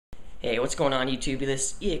Hey, what's going on YouTube?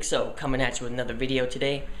 This EXO coming at you with another video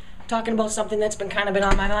today, talking about something that's been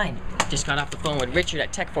on my mind. Just got off the phone with Richard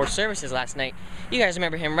at Tech Force Services last night. You guys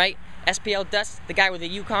remember him, right? SPL Dust, the guy with the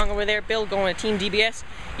Yukon over there, Bill, going to Team DBS?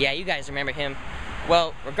 Yeah, you guys remember him.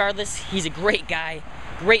 Well, regardless, he's a great guy,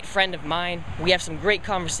 great friend of mine. We have some great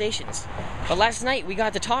conversations. But last night we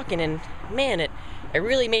got to talking and man, it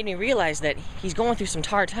really made me realize that he's going through some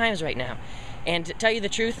hard times right now. And to tell you the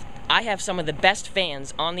truth, I have some of the best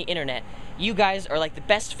fans on the internet. You guys are like the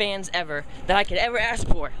best fans ever that I could ever ask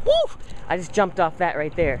for. Woo! I just jumped off that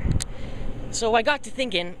right there. So I got to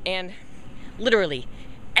thinking, and literally,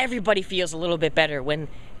 everybody feels a little bit better when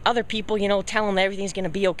other people, tell them that everything's gonna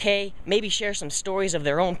be okay, maybe share some stories of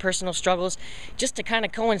their own personal struggles, just to kind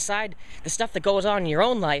of coincide the stuff that goes on in your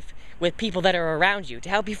own life with people that are around you, to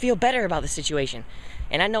help you feel better about the situation.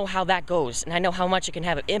 And I know how that goes, and I know how much it can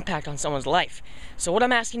have an impact on someone's life. So what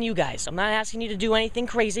I'm asking you guys, I'm not asking you to do anything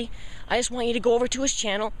crazy, I just want you to go over to his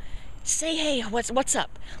channel, say, hey, what's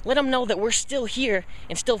up? Let him know that we're still here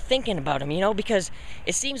and still thinking about him, because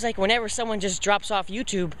it seems like whenever someone just drops off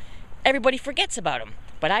YouTube, everybody forgets about him.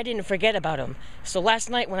 But I didn't forget about him. So last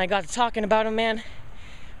night when I got to talking about him, man,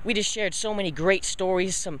 we just shared so many great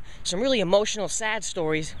stories, some really emotional, sad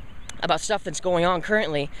stories about stuff that's going on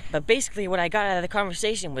currently. But basically what I got out of the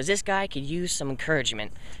conversation was this guy could use some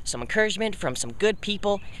encouragement from some good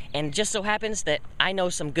people, and it just so happens that I know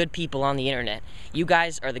some good people on the internet. You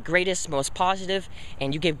guys are the greatest, most positive,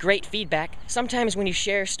 and you give great feedback. Sometimes when you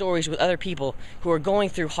share stories with other people who are going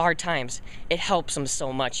through hard times, it helps them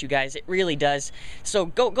so much, you guys. It really does. So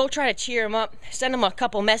go try to cheer him up, send him a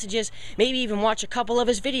couple messages, maybe even watch a couple of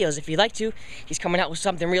his videos if you'd like to. He's coming out with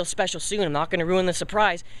something real special soon. I'm not going to ruin the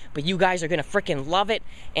surprise, but you guys are gonna freaking love it,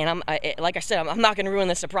 and like I said, I'm not gonna ruin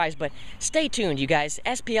the surprise, but stay tuned, you guys.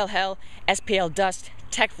 SPL Hell, SPL Dust,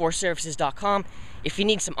 TechForceServices.com. If you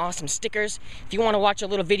need some awesome stickers, if you want to watch a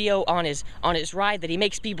little video on his ride that he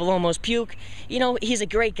makes people almost puke, he's a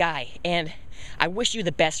great guy, and I wish you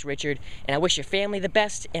the best, Richard, and I wish your family the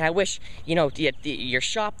best, and I wish your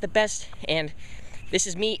shop the best. And this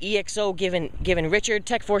is me, EXO, giving Richard,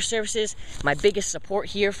 Tech Force Services, my biggest support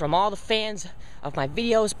here from all the fans of my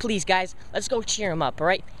videos. Please, guys, let's go cheer him up, all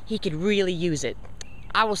right? He could really use it.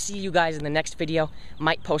 I will see you guys in the next video.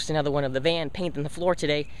 Might post another one of the van painting the floor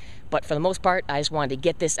today, but for the most part, I just wanted to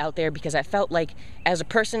get this out there because I felt like, as a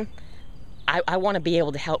person, I want to be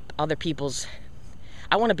able to help other people's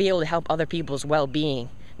well-being,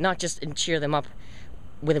 not just cheer them up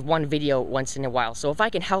with one video once in a while. So if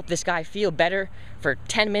I can help this guy feel better for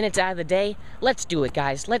 10 minutes out of the day, let's do it,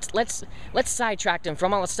 guys. Let's sidetrack him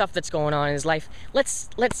from all the stuff that's going on in his life. Let's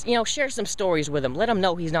share some stories with him. Let him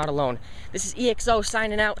know he's not alone. This is EXO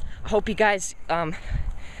signing out. I hope you guys are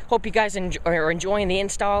enjoying the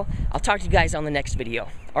install. I'll talk to you guys on the next video.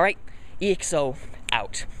 All right, EXO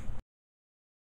out.